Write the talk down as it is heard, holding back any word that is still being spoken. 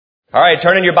All right,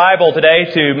 turn in your Bible today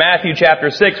to Matthew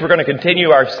chapter 6. We're going to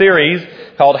continue our series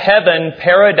called Heaven,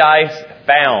 Paradise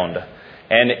Found.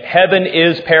 And heaven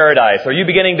is paradise. Are you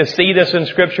beginning to see this in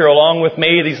Scripture along with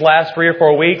me these last 3 or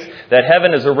 4 weeks? That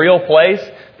heaven is a real place,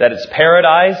 that it's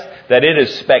paradise, that it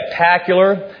is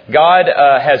spectacular. God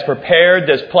has prepared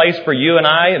this place for you and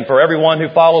I and for everyone who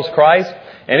follows Christ.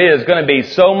 And it is going to be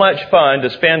so much fun to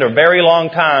spend a very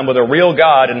long time with a real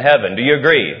God in heaven. Do you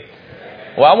agree?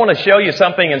 Well, I want to show you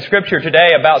something in Scripture today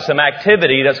about some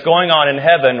activity that's going on in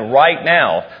heaven right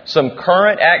now. Some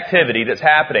current activity that's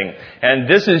happening. And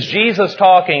this is Jesus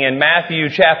talking in Matthew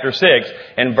chapter 6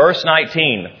 and verse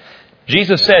 19.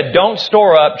 Jesus said, "Don't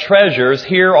store up treasures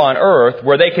here on earth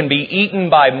where they can be eaten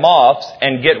by moths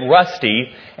and get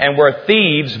rusty and where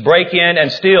thieves break in and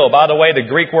steal." By the way, the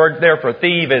Greek word there for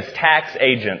thief is tax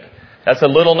agent. That's a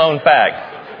little known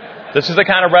fact. This is the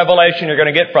kind of revelation you're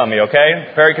going to get from me, okay?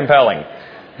 Very compelling.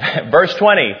 Verse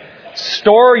 20,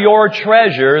 "Store your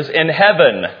treasures in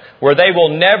heaven, where they will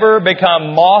never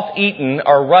become moth-eaten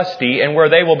or rusty, and where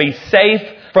they will be safe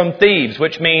from thieves,"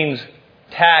 which means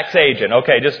tax agent.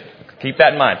 Okay, just keep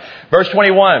that in mind. Verse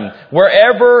 21,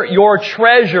 "Wherever your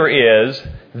treasure is,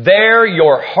 there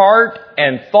your heart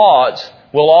and thoughts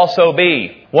will also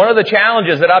be." One of the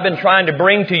challenges that I've been trying to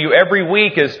bring to you every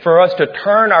week is for us to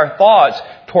turn our thoughts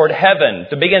toward heaven,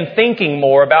 to begin thinking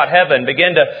more about heaven,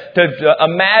 begin to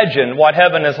imagine what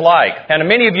heaven is like. And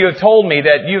many of you have told me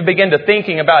that you've begun to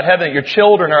thinking about heaven, that your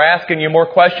children are asking you more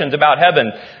questions about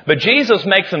heaven. But Jesus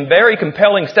makes some very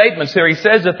compelling statements here. He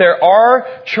says that there are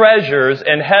treasures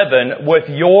in heaven with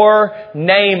your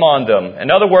name on them.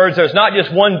 In other words, there's not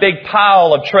just one big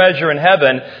pile of treasure in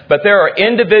heaven, but there are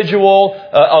individual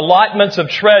allotments of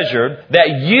treasure that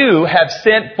you have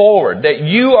sent forward, that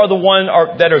you are the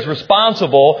one that is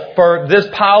responsible for this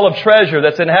pile of treasure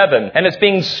that's in heaven. And it's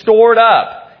being stored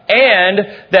up. And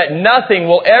that nothing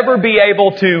will ever be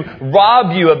able to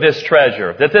rob you of this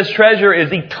treasure. That this treasure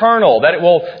is eternal. That it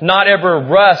will not ever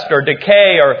rust or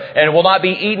decay and will not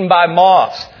be eaten by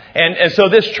moths. And so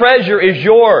this treasure is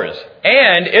yours.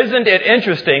 And isn't it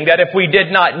interesting that if we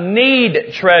did not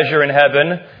need treasure in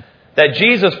heaven, that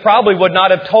Jesus probably would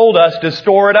not have told us to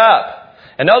store it up.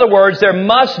 In other words, there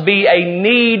must be a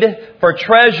need for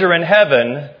treasure in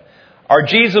heaven, or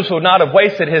Jesus would not have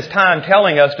wasted His time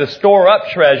telling us to store up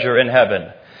treasure in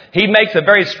heaven. He makes a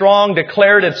very strong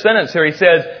declarative sentence here. He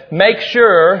says, make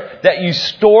sure that you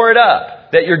store it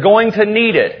up, that you're going to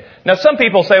need it. Now, some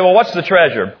people say, well, what's the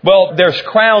treasure? Well, there's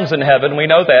crowns in heaven. We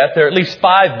know that. There are at least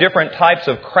 5 different types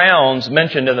of crowns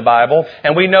mentioned in the Bible.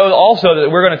 And we know also that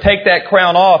we're going to take that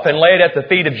crown off and lay it at the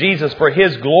feet of Jesus for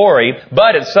His glory.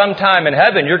 But at some time in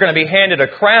heaven, you're going to be handed a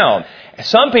crown.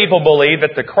 Some people believe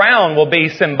that the crown will be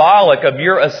symbolic of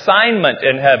your assignment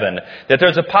in heaven. That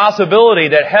there's a possibility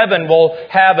that heaven will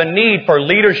have a need for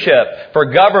leadership, for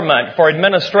government, for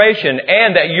administration,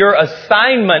 and that your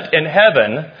assignment in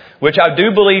heaven, which I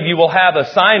do believe you will have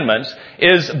assignments,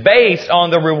 is based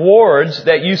on the rewards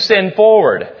that you send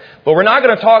forward. But we're not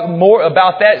going to talk more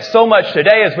about that so much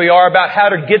today as we are about how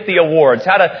to get the awards,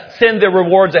 how to send the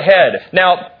rewards ahead.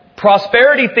 Now,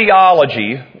 prosperity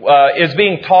theology has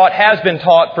been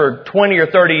taught for 20 or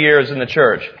 30 years in the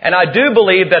church. And I do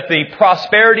believe that the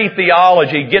prosperity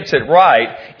theology gets it right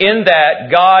in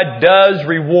that God does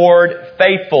reward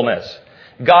faithfulness.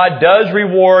 God does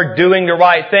reward doing the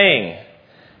right thing.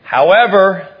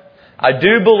 However, I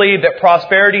do believe that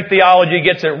prosperity theology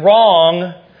gets it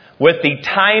wrong with the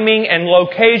timing and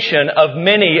location of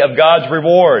many of God's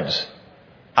rewards.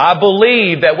 I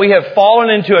believe that we have fallen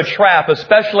into a trap,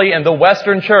 especially in the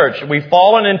Western church. We've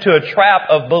fallen into a trap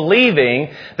of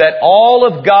believing that all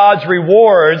of God's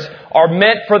rewards are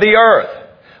meant for the earth,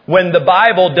 when the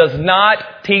Bible does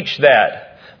not teach that.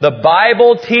 The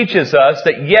Bible teaches us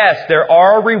that yes, there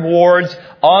are rewards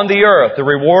on the earth. The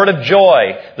reward of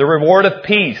joy, the reward of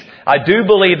peace. I do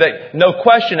believe that no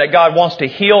question that God wants to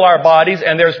heal our bodies,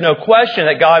 and there's no question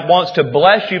that God wants to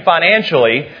bless you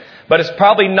financially, but it's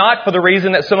probably not for the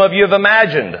reason that some of you have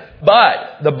imagined.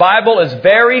 But the Bible is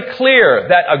very clear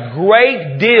that a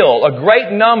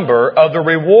great number of the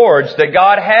rewards that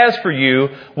God has for you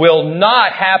will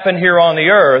not happen here on the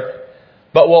earth,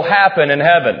 but will happen in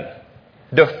heaven.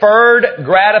 Deferred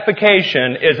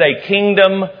gratification is a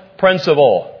kingdom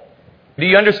principle. Do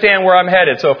you understand where I'm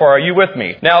headed so far? Are you with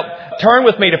me? Now, turn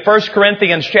with me to 1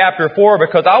 Corinthians chapter 4,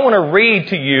 because I want to read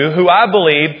to you who I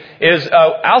believe is,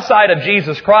 outside of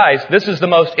Jesus Christ, this is the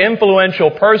most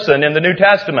influential person in the New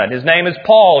Testament. His name is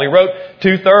Paul. He wrote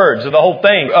 2/3 of the whole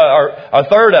thing, or a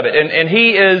third of it. And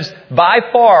he is by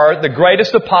far the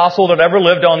greatest apostle that ever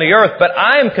lived on the earth. But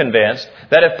I am convinced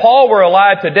that if Paul were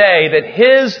alive today, that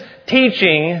his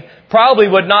teaching probably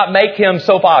would not make him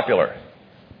so popular.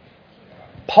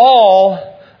 Paul,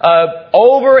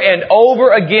 over and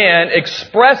over again,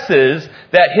 expresses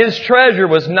that his treasure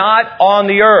was not on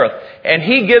the earth. And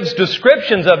he gives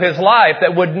descriptions of his life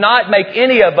that would not make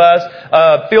any of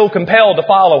us feel compelled to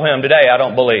follow him today, I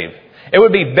don't believe. It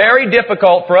would be very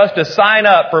difficult for us to sign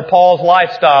up for Paul's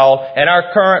lifestyle and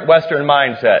our current Western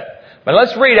mindset. But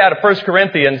let's read out of 1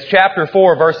 Corinthians chapter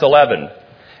 4, verse 11.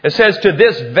 It says, "To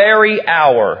this very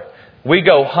hour we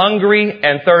go hungry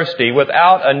and thirsty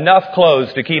without enough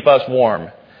clothes to keep us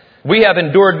warm. We have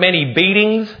endured many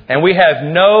beatings, and we have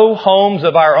no homes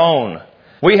of our own.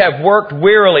 We have worked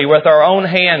wearily with our own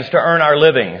hands to earn our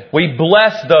living. We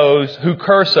bless those who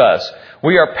curse us.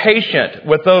 We are patient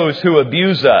with those who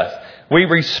abuse us. We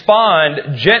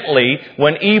respond gently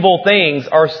when evil things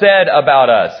are said about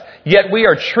us. Yet we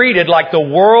are treated like the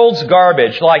world's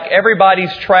garbage, like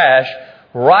everybody's trash,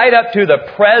 right up to the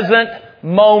present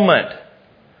moment."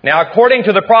 Now, according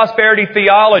to the prosperity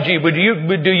theology,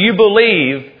 do you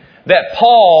believe that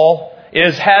Paul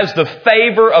has the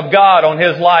favor of God on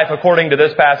his life according to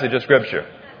this passage of Scripture?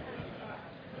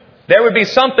 There would be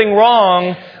something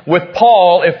wrong with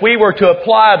Paul if we were to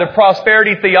apply the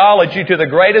prosperity theology to the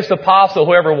greatest apostle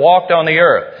who ever walked on the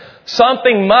earth.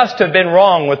 Something must have been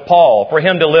wrong with Paul for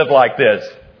him to live like this.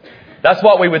 That's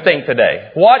what we would think today.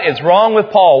 What is wrong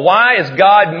with Paul? Why is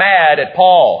God mad at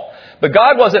Paul? But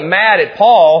God wasn't mad at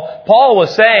Paul. Paul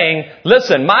was saying,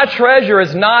 listen, my treasure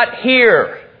is not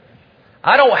here.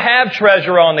 I don't have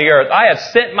treasure on the earth. I have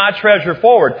sent my treasure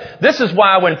forward. This is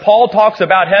why when Paul talks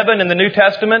about heaven in the New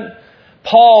Testament,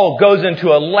 Paul goes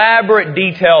into elaborate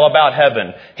detail about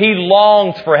heaven. He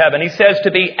longs for heaven. He says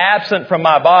to be absent from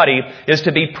my body is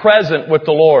to be present with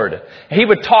the Lord. He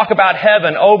would talk about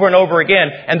heaven over and over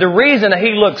again. And the reason that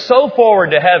he looked so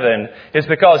forward to heaven is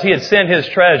because he had sent his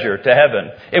treasure to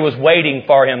heaven. It was waiting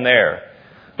for him there.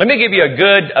 Let me give you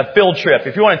a field trip.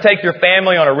 If you want to take your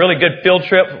family on a really good field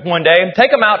trip one day,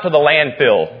 take them out to the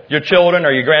landfill, your children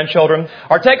or your grandchildren,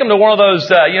 or take them to one of those,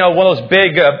 one of those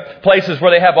big places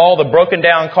where they have all the broken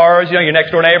down cars, your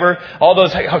next door neighbor, all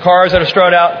those cars that are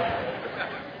strung out,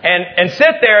 and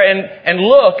sit there and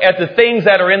look at the things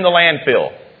that are in the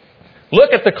landfill.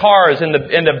 Look at the cars in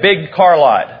the big car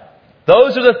lot.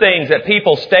 Those are the things that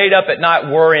people stayed up at night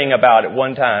worrying about at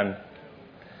one time.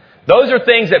 Those are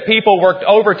things that people worked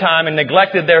overtime and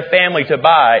neglected their family to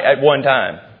buy at one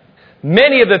time.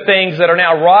 Many of the things that are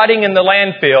now rotting in the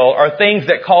landfill are things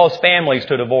that cause families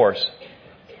to divorce.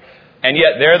 And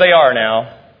yet there they are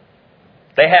now.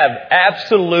 They have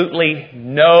absolutely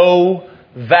no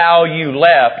value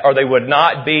left, or they would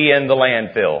not be in the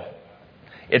landfill.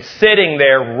 It's sitting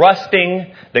there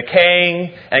rusting,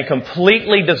 decaying, and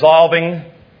completely dissolving,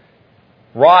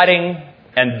 rotting.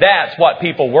 And that's what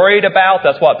people worried about.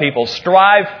 That's what people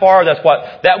strive for.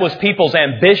 That was people's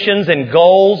ambitions and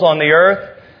goals on the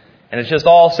earth. And it's just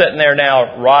all sitting there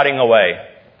now rotting away.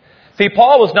 See,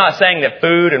 Paul was not saying that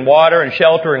food and water and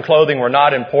shelter and clothing were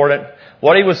not important.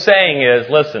 What he was saying is,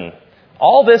 listen,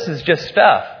 all this is just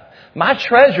stuff. My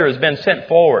treasure has been sent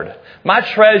forward. My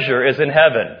treasure is in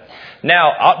heaven.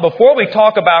 Now, before we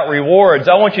talk about rewards,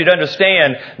 I want you to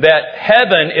understand that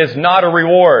heaven is not a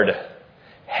reward.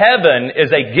 Heaven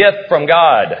is a gift from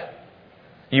God.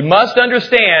 You must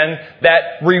understand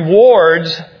that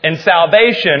rewards and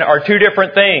salvation are two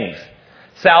different things.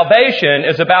 Salvation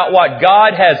is about what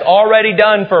God has already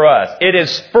done for us. It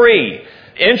is free.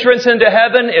 Entrance into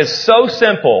heaven is so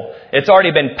simple. It's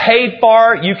already been paid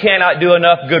for. You cannot do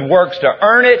enough good works to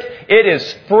earn it. It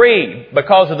is free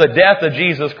because of the death of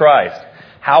Jesus Christ.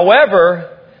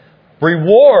 However,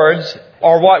 rewards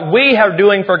are what we are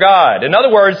doing for God. In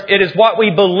other words, it is what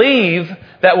we believe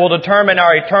that will determine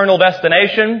our eternal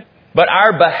destination, but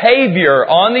our behavior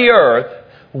on the earth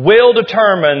will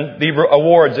determine the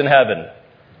rewards in heaven.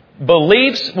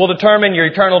 Beliefs will determine your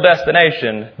eternal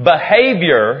destination.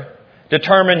 Behavior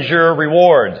determines your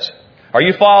rewards. Are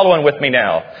you following with me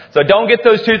now? So don't get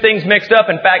those two things mixed up.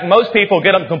 In fact, most people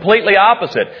get them completely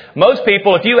opposite. Most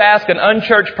people, if you ask an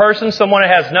unchurched person, someone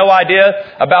that has no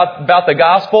idea about the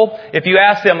gospel, if you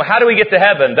ask them, how do we get to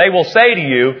heaven? They will say to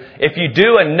you, if you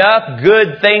do enough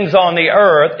good things on the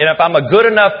earth, and if I'm a good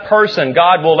enough person,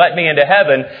 God will let me into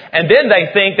heaven. And then they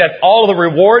think that all of the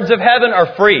rewards of heaven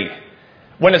are free,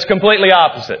 when it's completely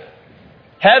opposite.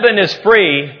 Heaven is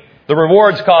free. The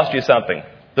rewards cost you something.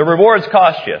 The rewards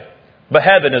cost you. But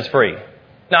heaven is free.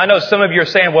 Now, I know some of you are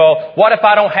saying, well, what if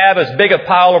I don't have as big a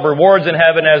pile of rewards in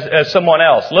heaven as someone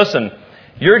else? Listen,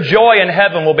 your joy in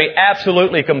heaven will be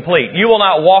absolutely complete. You will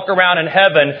not walk around in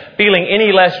heaven feeling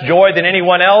any less joy than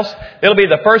anyone else. It'll be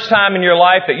the first time in your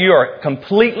life that you are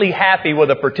completely happy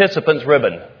with a participant's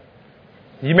ribbon.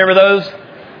 You remember those?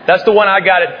 That's the one I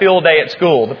got at field day at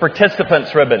school, the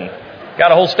participants ribbon.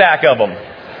 Got a whole stack of them.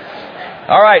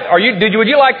 All right, would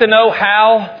you like to know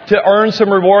how to earn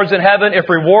some rewards in heaven? If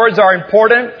rewards are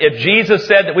important, if Jesus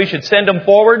said that we should send them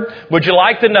forward, would you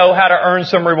like to know how to earn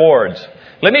some rewards?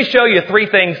 Let me show you 3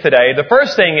 things today. The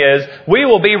first thing is we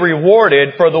will be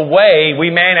rewarded for the way we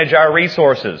manage our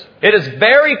resources. It is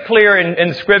very clear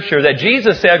in Scripture that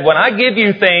Jesus said, when I give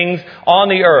you things on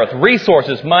the earth,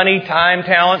 resources, money, time,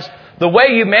 talents, the way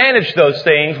you manage those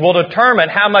things will determine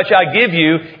how much I give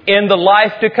you in the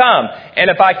life to come. And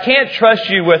if I can't trust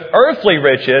you with earthly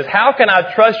riches, how can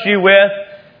I trust you with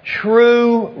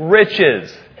true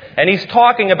riches? And He's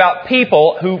talking about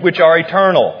people which are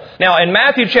eternal. Now, in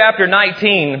Matthew chapter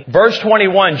 19, verse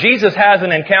 21, Jesus has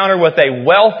an encounter with a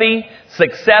wealthy,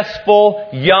 successful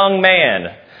young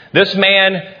man. This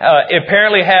man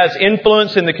apparently has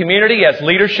influence in the community, he has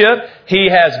leadership. He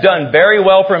has done very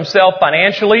well for himself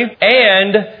financially.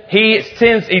 And he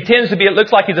tends to be, it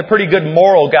looks like he's a pretty good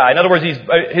moral guy. In other words,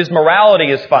 his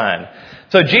morality is fine.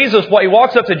 So he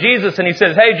walks up to Jesus and he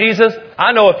says, "Hey Jesus,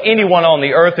 I know if anyone on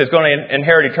the earth is going to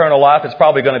inherit eternal life, it's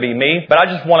probably going to be me. But I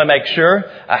just want to make sure,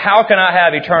 how can I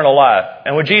have eternal life?"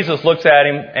 And when Jesus looks at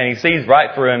him and he sees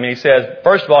right through him and he says,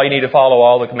 "First of all, you need to follow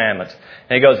all the commandments."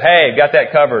 And he goes, "Hey, got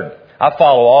that covered. I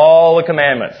follow all the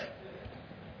commandments."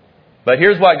 But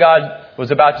here's what God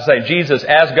was about to say. Jesus,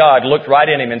 as God, looked right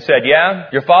in him and said, "Yeah,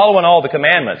 you're following all the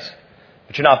commandments,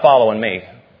 but you're not following me."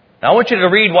 Now I want you to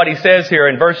read what he says here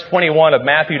in verse 21 of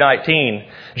Matthew 19.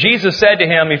 Jesus said to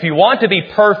him, "If you want to be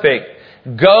perfect,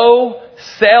 go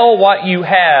sell what you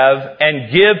have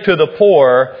and give to the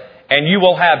poor, and you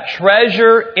will have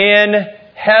treasure in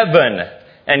heaven,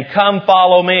 and come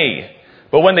follow me."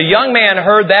 But when the young man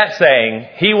heard that saying,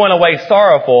 he went away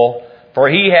sorrowful, for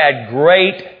he had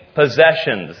great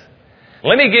possessions.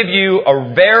 Let me give you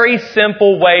a very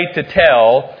simple way to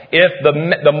tell if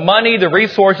the money, the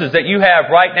resources that you have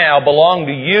right now belong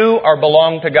to you or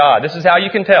belong to God. This is how you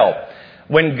can tell.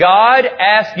 When God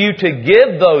asks you to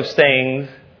give those things,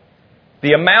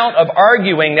 the amount of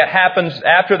arguing that happens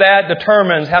after that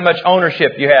determines how much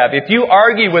ownership you have. If you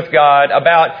argue with God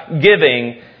about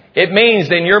giving, it means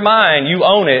in your mind you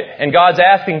own it and God's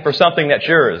asking for something that's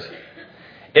yours.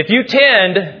 If you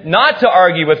tend not to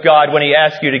argue with God when He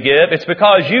asks you to give, it's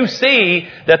because you see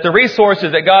that the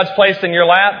resources that God's placed in your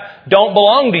lap don't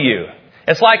belong to you.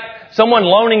 It's like someone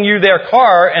loaning you their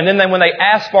car, and then when they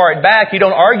ask for it back, you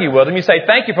don't argue with them. You say,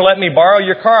 "Thank you for letting me borrow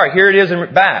your car. Here it is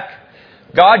back."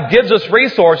 God gives us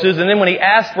resources, and then when He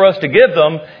asks for us to give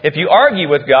them, if you argue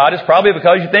with God, it's probably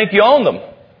because you think you own them.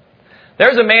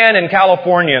 There's a man in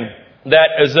California that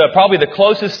is probably the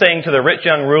closest thing to the rich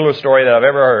young ruler story that I've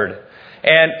ever heard.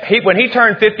 And when he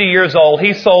turned 50 years old,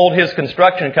 he sold his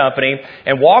construction company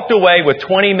and walked away with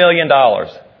 $20 million.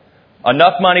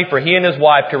 Enough money for he and his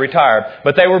wife to retire.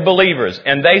 But they were believers.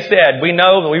 And they said, "We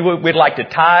know that we'd like to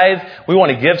tithe. We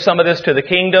want to give some of this to the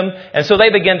kingdom." And so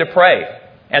they began to pray.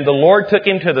 And the Lord took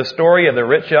him to the story of the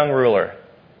rich young ruler.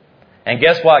 And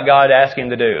guess what God asked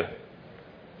him to do?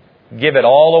 Give it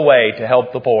all away to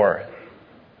help the poor.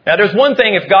 Now, there's one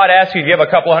thing if God asks you to give a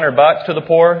couple $100 to the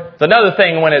poor. It's another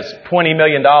thing when it's $20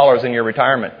 million in your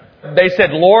retirement. They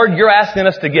said, "Lord, you're asking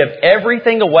us to give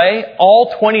everything away,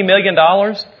 all $20 million?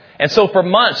 And so for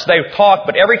months they talked,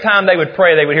 but every time they would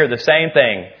pray, they would hear the same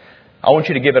thing. "I want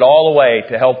you to give it all away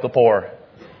to help the poor."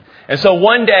 And so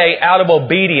one day, out of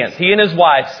obedience, he and his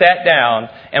wife sat down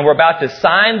and were about to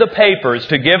sign the papers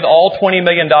to give all $20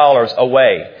 million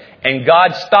away. And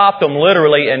God stopped them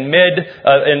literally in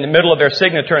the middle of their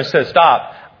signature and said,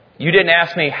 "Stop. You didn't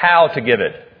ask me how to give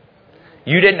it.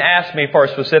 You didn't ask me for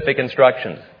specific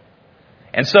instructions."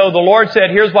 And so the Lord said,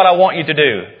 "Here's what I want you to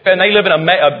do." And they live in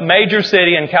a major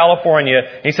city in California.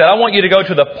 He said, "I want you to go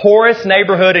to the poorest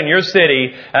neighborhood in your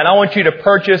city, and I want you to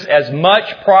purchase as much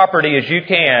property as you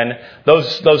can.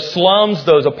 Those slums,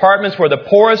 those apartments where the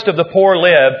poorest of the poor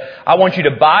live, I want you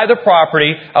to buy the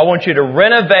property. I want you to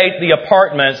renovate the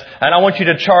apartments, and I want you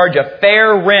to charge a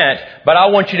fair rent, but I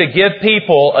want you to give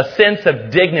people a sense of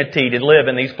dignity to live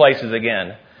in these places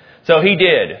again." So he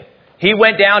did. He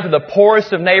went down to the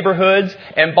poorest of neighborhoods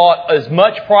and bought as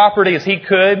much property as he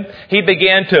could. He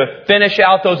began to finish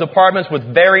out those apartments with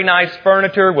very nice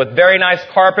furniture, with very nice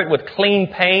carpet, with clean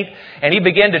paint. And he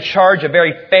began to charge a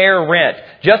very fair rent,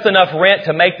 just enough rent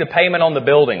to make the payment on the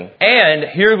building. And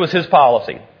here was his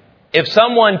policy. If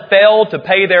someone failed to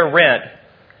pay their rent,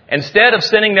 instead of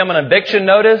sending them an eviction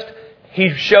notice, he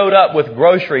showed up with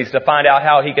groceries to find out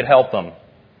how he could help them.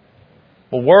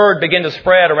 Well, word began to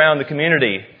spread around the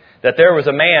community that there was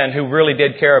a man who really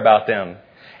did care about them.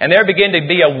 And there began to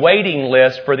be a waiting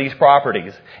list for these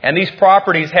properties. And these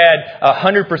properties had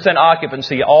 100%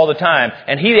 occupancy all the time.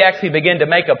 And he actually began to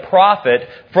make a profit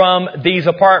from these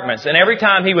apartments. And every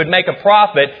time he would make a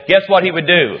profit, guess what he would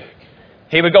do?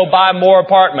 He would go buy more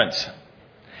apartments.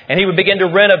 And he would begin to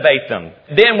renovate them.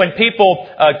 Then when people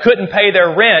couldn't pay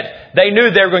their rent, they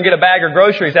knew they were going to get a bag of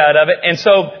groceries out of it. And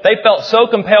so they felt so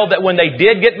compelled that when they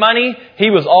did get money, he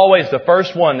was always the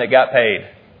first one that got paid.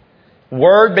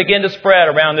 Word began to spread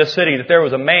around this city that there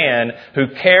was a man who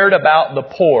cared about the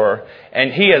poor,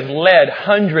 and he has led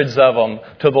hundreds of them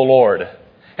to the Lord.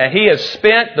 And he has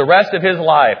spent the rest of his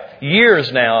life,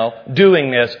 years now, doing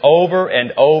this over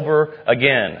and over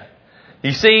again.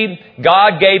 You see,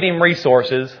 God gave him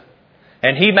resources,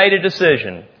 and he made a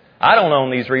decision. I don't own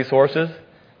these resources.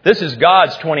 This is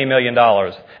God's $20 million,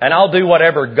 and I'll do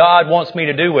whatever God wants me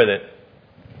to do with it.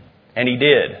 And he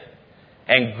did.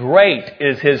 And great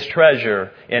is his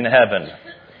treasure in heaven.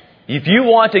 If you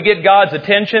want to get God's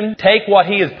attention, take what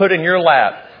he has put in your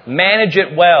lap, manage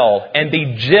it well, and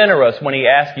be generous when he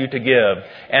asks you to give.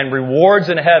 And rewards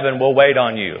in heaven will wait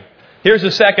on you. Here's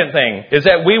the second thing, is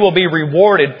that we will be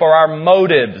rewarded for our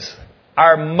motives.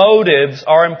 Our motives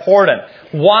are important.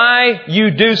 Why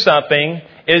you do something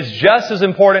is just as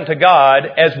important to God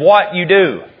as what you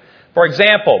do. For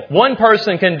example, one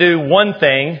person can do one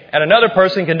thing and another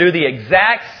person can do the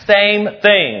exact same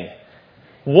thing.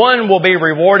 One will be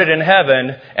rewarded in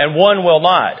heaven and one will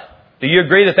not. Do you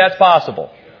agree that that's possible?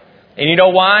 And you know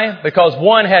why? Because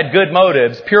one had good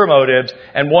motives, pure motives,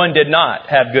 and one did not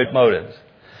have good motives.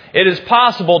 It is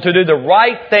possible to do the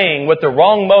right thing with the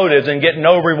wrong motives and get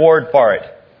no reward for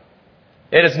it.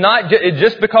 It is not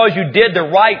just because you did the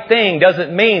right thing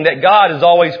doesn't mean that God is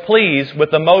always pleased with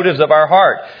the motives of our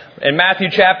heart. In Matthew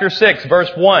chapter 6,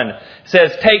 verse 1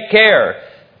 says, "Take care.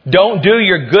 Don't do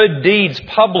your good deeds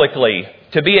publicly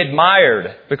to be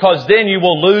admired, because then you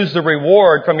will lose the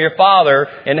reward from your Father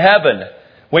in heaven.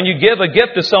 When you give a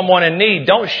gift to someone in need,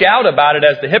 don't shout about it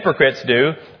as the hypocrites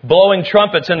do, blowing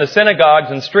trumpets in the synagogues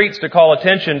and streets to call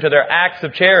attention to their acts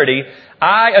of charity.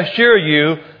 I assure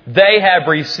you, they have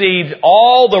received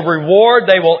all the reward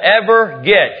they will ever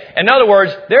get." In other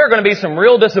words, there are going to be some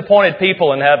real disappointed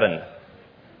people in heaven.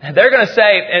 They're going to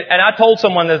say, and I told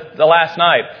someone this the last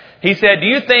night, he said, "Do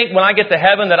you think when I get to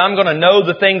heaven that I'm going to know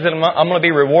the things that I'm going to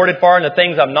be rewarded for and the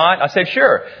things I'm not?" I said,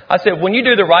 "Sure." I said, "When you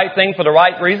do the right thing for the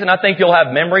right reason, I think you'll have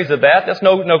memories of that. That's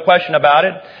no question about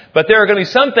it. But there are going to be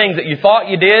some things that you thought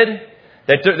you did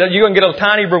that you're going to get a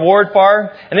tiny reward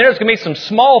for. And then there's going to be some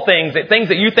small things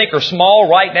that you think are small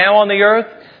right now on the earth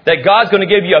that God's going to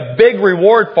give you a big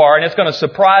reward for, and it's going to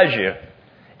surprise you."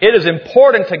 It is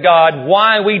important to God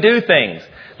why we do things.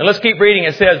 Now let's keep reading.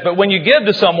 It says, "But when you give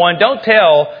to someone, don't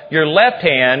tell your left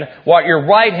hand what your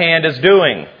right hand is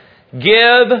doing.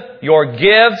 Give your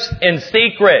gifts in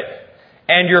secret,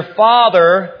 and your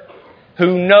Father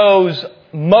who knows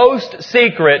most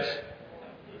secrets,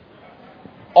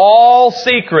 all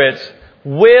secrets,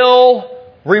 will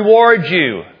reward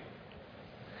you."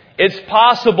 It's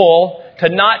possible to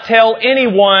not tell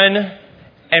anyone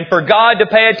and for God to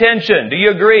pay attention. Do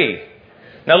you agree?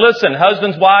 Now listen,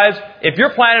 husbands, wives, if you're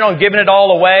planning on giving it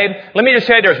all away, let me just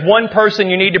say there's one person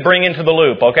you need to bring into the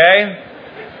loop, okay?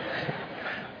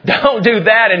 Don't do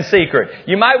that in secret.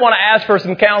 You might want to ask for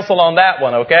some counsel on that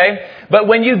one, okay? But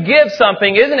when you give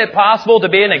something, isn't it possible to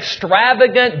be an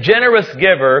extravagant, generous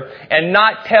giver and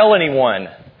not tell anyone?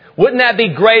 Wouldn't that be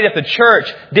great if the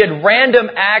church did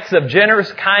random acts of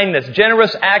generous kindness,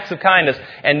 generous acts of kindness,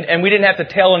 and we didn't have to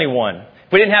tell anyone?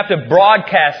 We didn't have to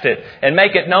broadcast it and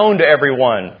make it known to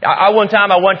everyone. One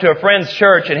time I went to a friend's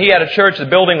church, and he had a church, the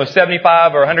building was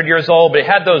 75 or 100 years old, but it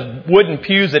had those wooden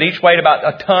pews that each weighed about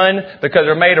a ton because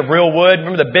they're made of real wood.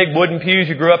 Remember the big wooden pews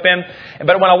you grew up in?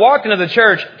 But when I walked into the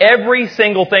church, every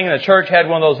single thing in the church had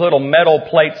one of those little metal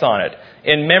plates on it,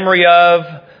 in memory of,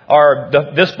 or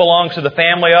this belongs to the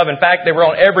family of. In fact, they were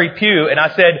on every pew. And I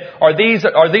said, are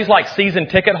these like season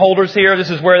ticket holders here? This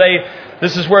is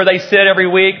where they sit every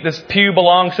week. This pew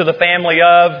belongs to the family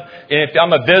of. And if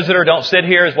I'm a visitor, don't sit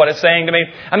here, is what it's saying to me.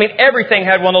 I mean, everything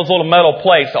had one of those little metal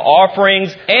plates, the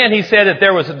offerings. And he said that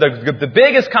there was the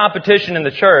biggest competition in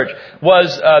the church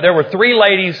was there were 3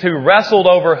 ladies who wrestled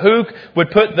over who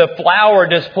would put the flower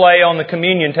display on the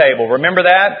communion table. Remember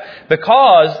that?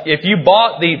 Because if you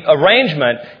bought the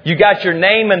arrangement, you got your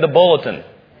name in the bulletin.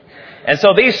 And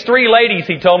so these 3 ladies,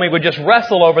 he told me, would just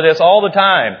wrestle over this all the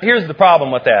time. Here's the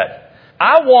problem with that.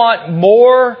 I want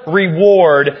more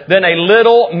reward than a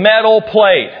little metal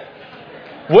plate.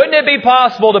 Wouldn't it be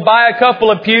possible to buy a couple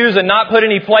of pews and not put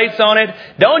any plates on it?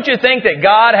 Don't you think that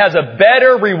God has a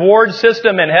better reward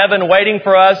system in heaven waiting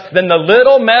for us than the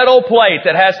little metal plate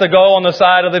that has to go on the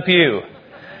side of the pew?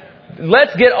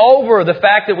 Let's get over the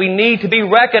fact that we need to be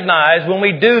recognized when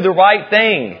we do the right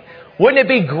thing. Wouldn't it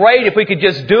be great if we could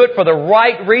just do it for the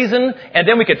right reason and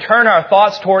then we could turn our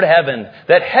thoughts toward heaven?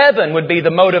 That heaven would be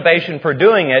the motivation for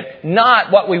doing it,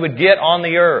 not what we would get on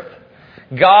the earth.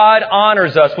 God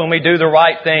honors us when we do the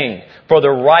right thing for the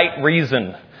right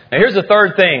reason. Now here's the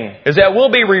third thing, is that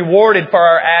we'll be rewarded for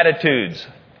our attitudes.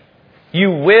 You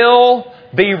will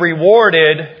be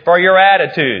rewarded for your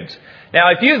attitudes. Now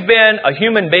if you've been a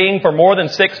human being for more than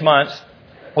 6 months,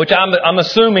 which I'm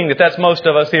assuming that that's most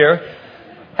of us here,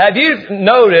 have you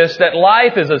noticed that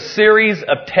life is a series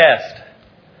of tests?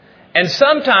 And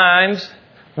sometimes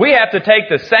we have to take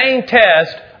the same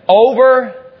test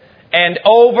over and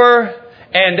over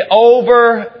and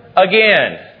over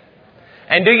again.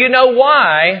 And do you know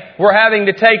why we're having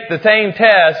to take the same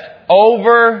test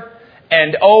over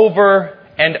and over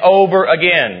and over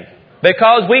again?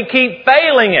 Because we keep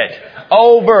failing it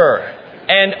over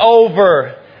and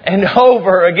over and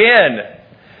over again.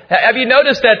 Have you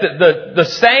noticed that the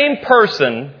same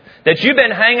person that you've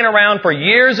been hanging around for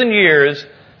years and years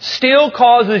still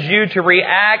causes you to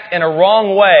react in a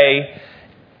wrong way?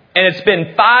 And it's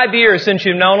been 5 years since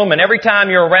you've known them, and every time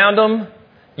you're around them,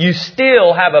 you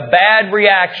still have a bad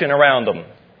reaction around them.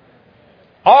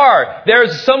 Or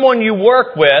there's someone you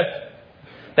work with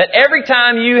that every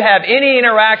time you have any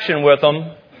interaction with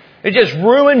them, it just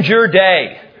ruins your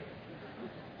day.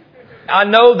 I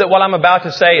know that what I'm about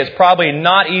to say is probably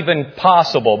not even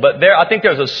possible, but I think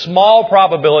there's a small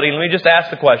probability. Let me just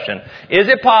ask the question. Is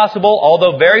it possible,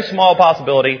 although very small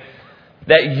possibility,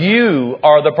 that you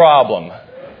are the problem?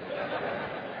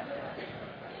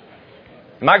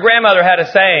 My grandmother had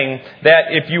a saying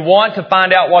that if you want to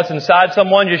find out what's inside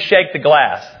someone, just shake the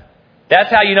glass.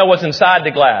 That's how you know what's inside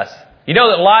the glass. You know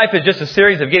that life is just a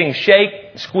series of getting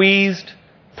shaked, squeezed,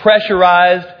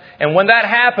 pressurized. And when that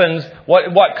happens,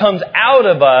 what comes out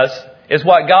of us is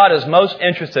what God is most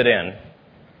interested in.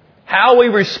 How we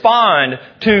respond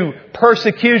to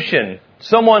persecution.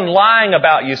 Someone lying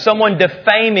about you, someone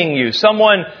defaming you,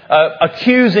 someone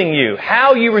accusing you.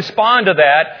 How you respond to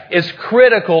that is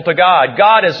critical to God.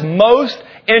 God is most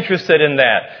interested in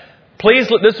that. Please,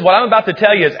 this is what I'm about to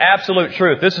tell you is absolute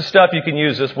truth. This is stuff you can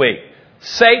use this week.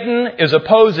 Satan is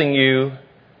opposing you,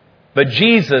 but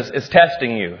Jesus is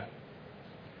testing you.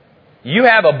 You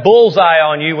have a bullseye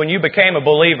on you when you became a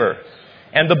believer.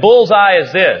 And the bullseye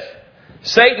is this.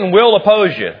 Satan will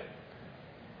oppose you.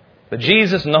 But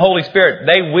Jesus and the Holy Spirit,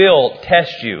 they will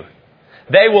test you.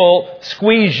 They will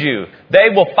squeeze you. They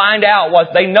will find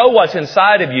out they know what's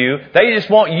inside of you. They just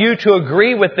want you to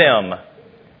agree with them.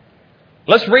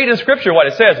 Let's read in Scripture what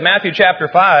it says. Matthew chapter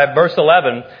 5, verse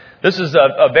 11. This is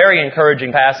a very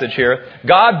encouraging passage here.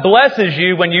 God blesses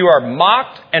you when you are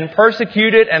mocked and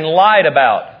persecuted and lied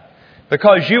about,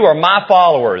 because you are my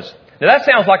followers. Now that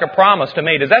sounds like a promise to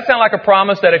me. Does that sound like a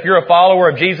promise that if you're a follower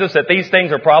of Jesus, that these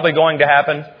things are probably going to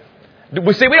happen?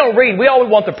 We don't read. We always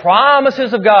want the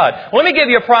promises of God. Well, let me give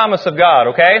you a promise of God,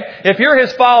 okay? If you're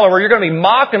His follower, you're going to be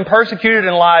mocked and persecuted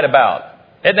and lied about.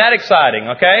 Isn't that exciting,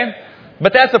 okay?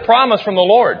 But that's a promise from the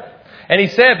Lord. And He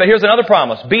said, but here's another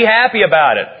promise. Be happy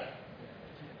about it.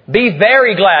 Be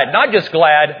very glad. Not just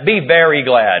glad, be very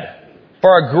glad.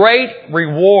 For a great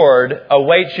reward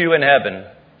awaits you in heaven.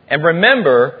 And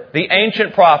remember, the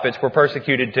ancient prophets were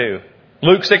persecuted too.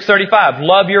 Luke 6:35,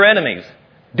 love your enemies.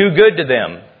 Do good to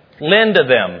them. Lend to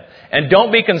them. And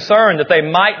don't be concerned that they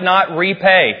might not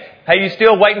repay. Hey, you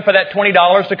still waiting for that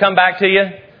 $20 to come back to you?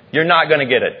 You're not going to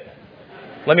get it.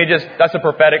 That's a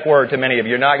prophetic word to many of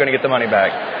you. You're not going to get the money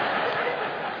back.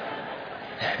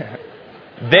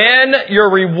 Then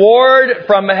your reward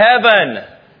from heaven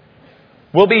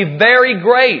will be very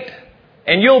great.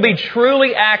 And you'll be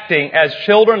truly acting as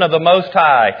children of the Most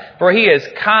High. For He is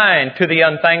kind to the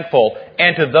unthankful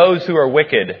and to those who are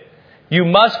wicked. You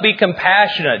must be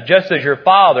compassionate just as your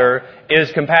Father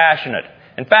is compassionate.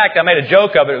 In fact, I made a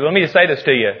joke of it. Let me just say this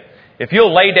to you. If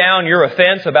you'll lay down your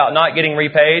offense about not getting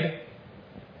repaid,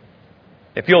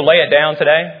 if you'll lay it down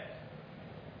today,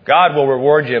 God will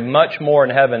reward you much more in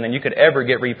heaven than you could ever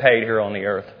get repaid here on the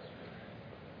earth.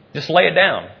 Just lay it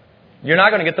down. You're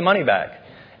not going to get the money back.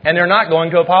 And they're not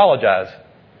going to apologize.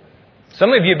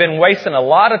 Some of you have been wasting a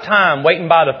lot of time waiting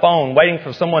by the phone, waiting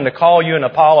for someone to call you and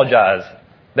apologize.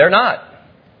 They're not.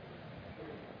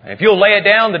 And if you'll lay it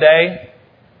down today,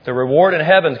 the reward in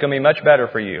heaven is going to be much better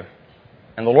for you.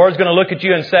 And the Lord's going to look at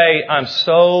you and say, I'm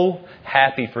so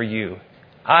happy for you.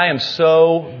 I am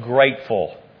so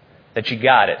grateful that you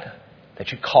got it,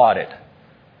 that you caught it,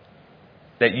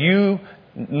 that you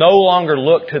no longer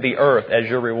look to the earth as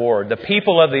your reward. The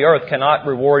people of the earth cannot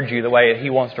reward you the way He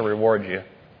wants to reward you.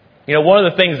 You know, one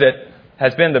of the things that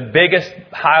has been the biggest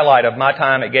highlight of my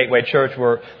time at Gateway Church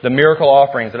were the miracle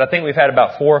offerings. And I think we've had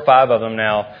about 4 or 5 of them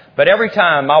now. But every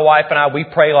time my wife and I, we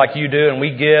pray like you do and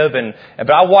we give.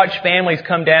 But I watch families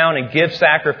come down and give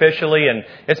sacrificially. And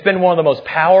it's been one of the most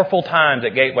powerful times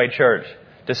at Gateway Church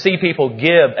to see people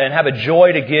give and have a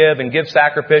joy to give and give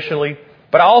sacrificially.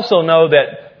 But I also know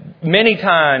that many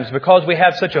times, because we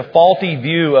have such a faulty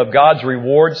view of God's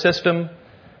reward system,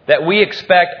 that we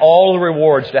expect all the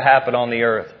rewards to happen on the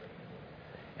earth.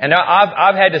 And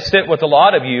I've had to sit with a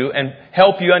lot of you and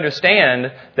help you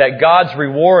understand that God's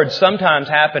rewards sometimes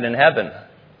happen in heaven.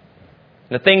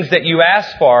 The things that you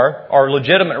ask for are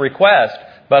legitimate requests,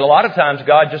 but a lot of times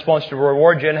God just wants to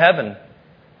reward you in heaven.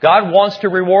 God wants to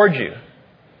reward you.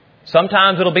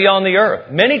 Sometimes it'll be on the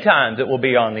earth. Many times it will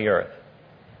be on the earth.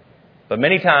 But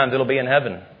many times it'll be in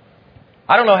heaven.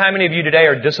 I don't know how many of you today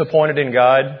are disappointed in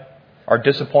God, are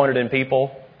disappointed in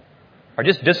people, are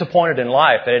just disappointed in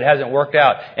life that it hasn't worked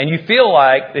out. And you feel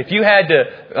like if you had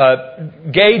to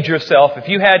gauge yourself, if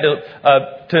you had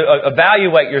to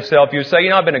evaluate yourself, you would say, you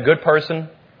know, I've been a good person.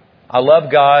 I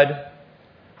love God.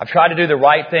 I've tried to do the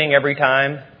right thing every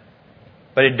time.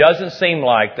 But it doesn't seem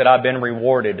like that I've been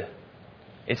rewarded.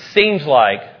 It seems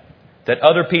like that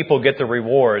other people get the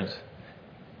rewards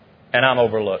and I'm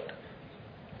overlooked.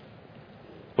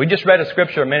 We just read a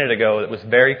scripture a minute ago that was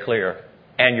very clear.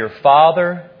 And your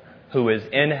Father who is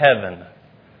in heaven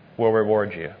will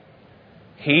reward you.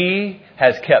 He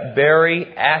has kept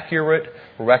very accurate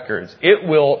records. It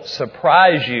will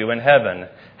surprise you in heaven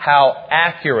how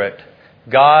accurate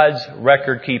God's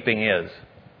record keeping is.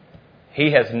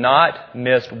 He has not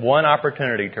missed one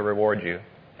opportunity to reward you.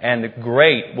 And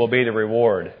great will be the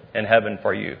reward in heaven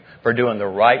for you for doing the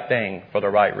right thing for the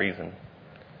right reason.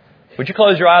 Would you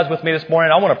close your eyes with me this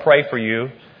morning? I want to pray for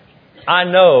you. I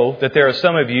know that there are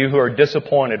some of you who are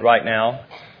disappointed right now.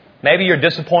 Maybe you're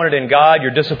disappointed in God.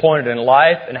 You're disappointed in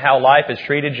life and how life has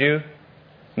treated you.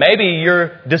 Maybe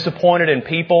you're disappointed in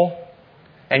people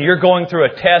and you're going through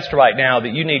a test right now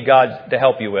that you need God to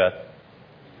help you with.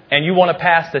 And you want to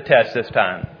pass the test this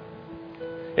time.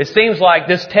 It seems like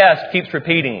this test keeps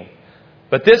repeating.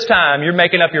 But this time you're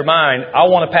making up your mind, I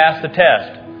want to pass the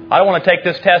test. I don't want to take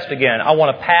this test again. I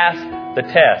want to pass the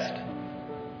test.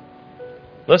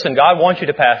 Listen, God wants you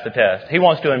to pass the test. He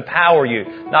wants to empower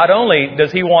you. Not only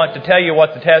does He want to tell you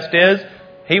what the test is,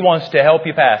 He wants to help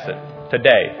you pass it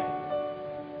today.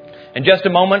 In just a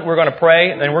moment, we're going to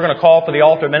pray, and then we're going to call for the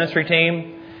altar ministry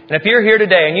team. And if you're here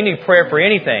today and you need prayer for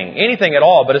anything at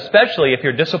all, but especially if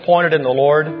you're disappointed in the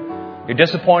Lord, you're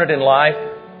disappointed in life,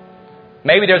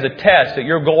 maybe there's a test that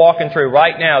you're walking through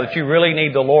right now that you really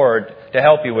need the Lord to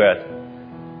help you with.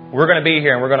 We're going to be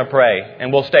here and we're going to pray,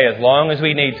 and we'll stay as long as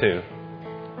we need to.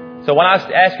 So when I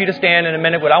ask you to stand in a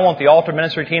minute, I want the altar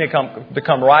ministry team to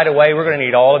come right away. We're going to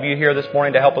need all of you here this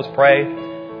morning to help us pray.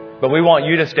 But we want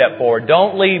you to step forward.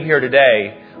 Don't leave here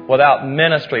today without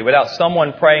ministry, without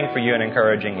someone praying for you and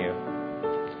encouraging you.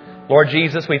 Lord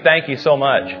Jesus, we thank you so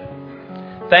much.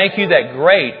 Thank you that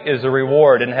great is the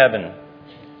reward in heaven.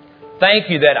 Thank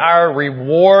you that our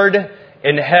reward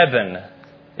in heaven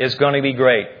is going to be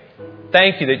great.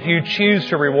 Thank you that you choose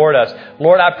to reward us.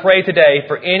 Lord, I pray today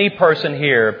for any person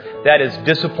here that is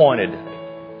disappointed.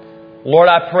 Lord,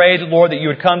 I pray, Lord, that you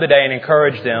would come today and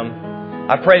encourage them.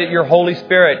 I pray that your Holy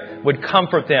Spirit would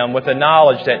comfort them with the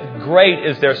knowledge that great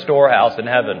is their storehouse in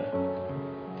heaven,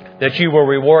 that you will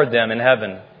reward them in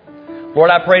heaven.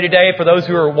 Lord, I pray today for those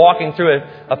who are walking through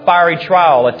a fiery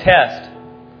trial, a test.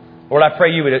 Lord, I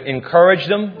pray you would encourage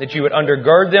them, that you would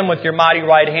undergird them with your mighty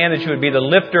right hand, that you would be the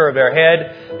lifter of their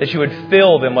head, that you would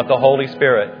fill them with the Holy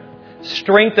Spirit.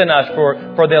 Strengthen us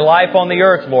for their life on the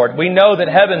earth, Lord. We know that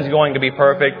heaven's going to be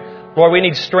perfect. Lord, we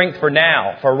need strength for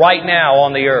now, for right now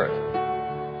on the earth.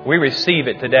 We receive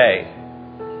it today.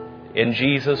 In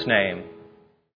Jesus' name.